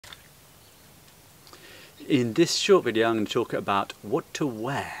In this short video I'm going to talk about what to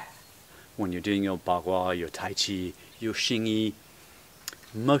wear when you're doing your Bagua, your Tai Chi, your Xingyi.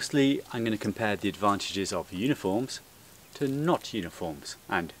 Mostly I'm going to compare the advantages of uniforms to not uniforms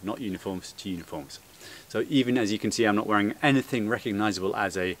and not uniforms to uniforms. So even as you can see, I'm not wearing anything recognizable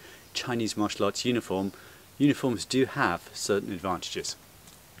as a Chinese martial arts uniform. Uniforms do have certain advantages,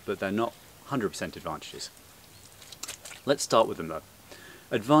 but they're not 100% advantages. Let's start with them though.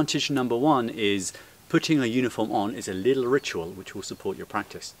 Advantage number one is putting a uniform on is a little ritual which will support your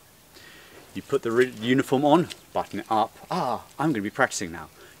practice. You put the uniform on, button it up, I'm going to be practicing now.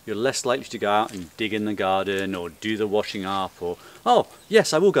 You're less likely to go out and dig in the garden or do the washing up or, oh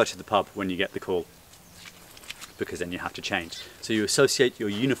yes, I will go to the pub when you get the call, because then you have to change. So you associate your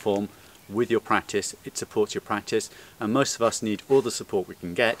uniform with your practice, it supports your practice, and most of us need all the support we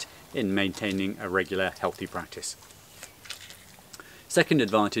can get in maintaining a regular healthy practice. Second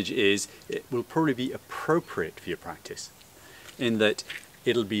advantage is it will probably be appropriate for your practice, in that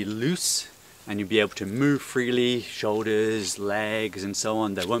it'll be loose and you'll be able to move freely, shoulders, legs and so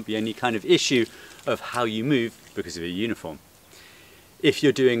on. There won't be any kind of issue of how you move because of your uniform. If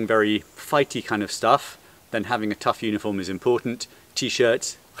you're doing very fighty kind of stuff, then having a tough uniform is important.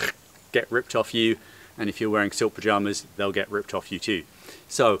 T-shirts get ripped off you, and if you're wearing silk pajamas, they'll get ripped off you too.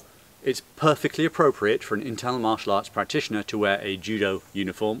 So it's perfectly appropriate for an internal martial arts practitioner to wear a judo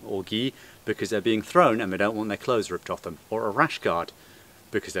uniform or gi because they're being thrown and they don't want their clothes ripped off them, or a rash guard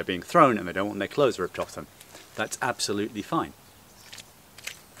because they're being thrown and they don't want their clothes ripped off them. That's absolutely fine.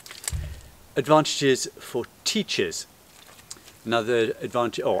 Advantages for teachers. Another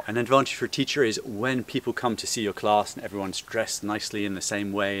advantage, an advantage for a teacher is when people come to see your class and everyone's dressed nicely in the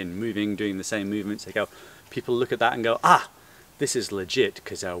same way and moving, doing the same movements, people look at that and go, this is legit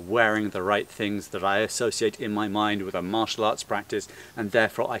because they're wearing the right things that I associate in my mind with a martial arts practice, and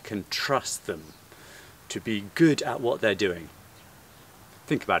therefore I can trust them to be good at what they're doing.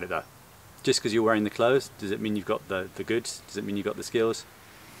 Think about it though. Just because you're wearing the clothes, does it mean you've got the goods? Does it mean you've got the skills?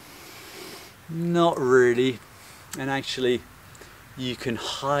 Not really. And actually, you can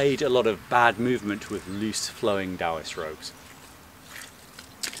hide a lot of bad movement with loose flowing Taoist robes.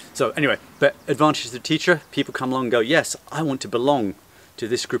 So anyway, but advantage of the teacher, people come along and go, yes, I want to belong to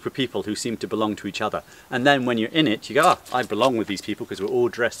this group of people who seem to belong to each other. And then when you're in it, you go, I belong with these people because we're all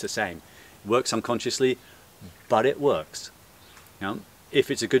dressed the same. It works unconsciously, but it works. You know, if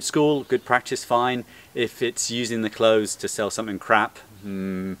it's a good school, good practice, fine. If it's using the clothes to sell something crap,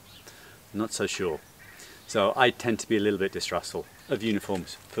 not so sure. So I tend to be a little bit distrustful of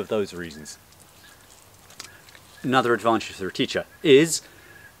uniforms for those reasons. Another advantage for a teacher is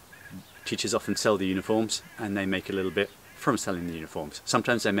teachers often sell the uniforms and they make a little bit from selling the uniforms.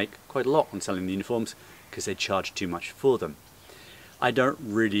 Sometimes they make quite a lot on selling the uniforms because they charge too much for them. I don't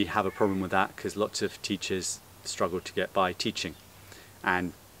really have a problem with that because lots of teachers struggle to get by teaching,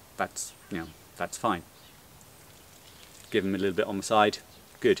 and that's fine. Give them a little bit on the side,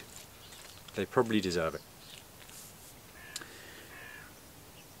 good. They probably deserve it.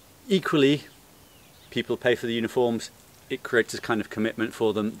 Equally, people pay for the uniforms, it creates a kind of commitment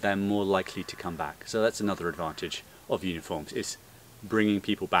for them, they're more likely to come back. So that's another advantage of uniforms, is bringing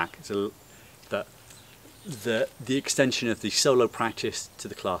people back. So the extension of the solo practice to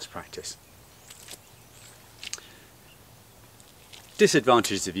the class practice.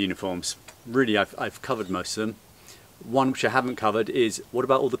 Disadvantages of uniforms. Really, I've covered most of them. One which I haven't covered is, what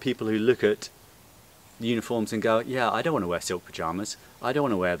about all the people who look at the uniforms and go, yeah, I don't want to wear silk pajamas, I don't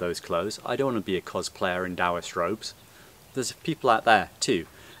want to wear those clothes, I don't want to be a cosplayer in Taoist robes. There's people out there too,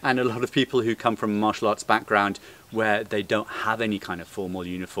 and a lot of people who come from a martial arts background where they don't have any kind of formal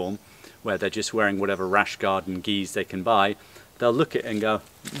uniform, where they're just wearing whatever rash guard and gis they can buy. They'll look at it and go,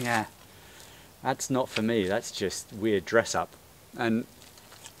 yeah, that's not for me, that's just weird dress up. And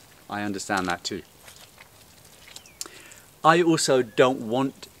I understand that too. I also don't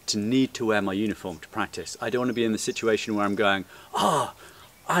want to need to wear my uniform to practice. I don't want to be in the situation where I'm going,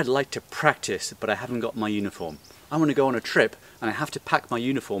 I'd like to practice but I haven't got my uniform. I want to go on a trip and I have to pack my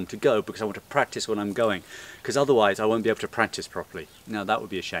uniform to go because I want to practice when I'm going, because otherwise I won't be able to practice properly. Now that would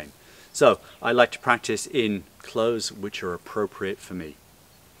be a shame. So I like to practice in clothes which are appropriate for me.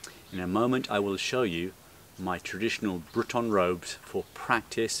 In a moment I will show you my traditional Breton robes for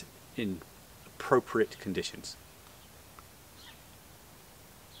practice in appropriate conditions.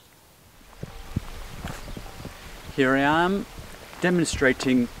 Here I am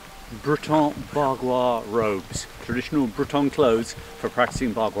demonstrating Breton Bagua robes, traditional Breton clothes for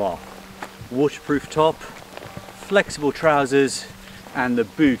practicing Bagua. Waterproof top, flexible trousers, and the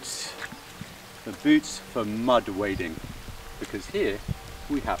boots for mud wading, because here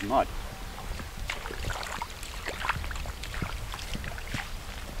we have mud.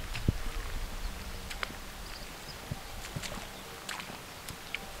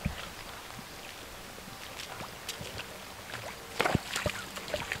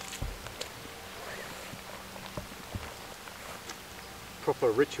 for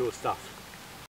ritual stuff.